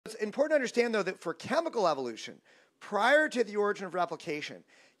important to understand, though, that for chemical evolution, prior to the origin of replication,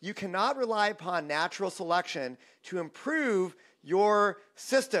 you cannot rely upon natural selection to improve your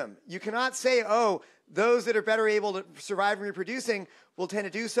system. You cannot say, oh, those that are better able to survive and reproducing will tend to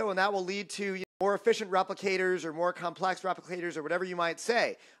do so, and that will lead to more efficient replicators or more complex replicators or whatever you might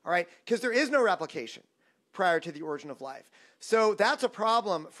say, all right? Because there is no replication prior to the origin of life. So that's a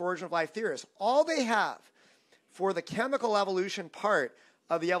problem for origin of life theorists. All they have for the chemical evolution part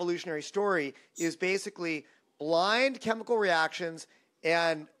of the evolutionary story is basically blind chemical reactions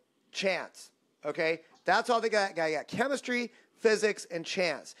and chance, okay? That's all they got. They got chemistry, physics, and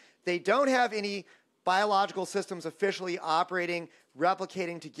chance. They don't have any biological systems officially operating,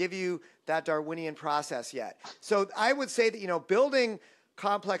 replicating to give you that Darwinian process yet. So I would say that, building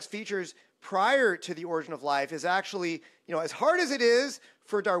complex features prior to the origin of life is actually, as hard as it is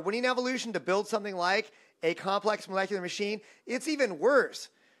for Darwinian evolution to build something like a complex molecular machine, it's even worse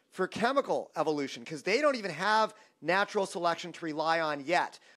for chemical evolution because they don't even have natural selection to rely on yet.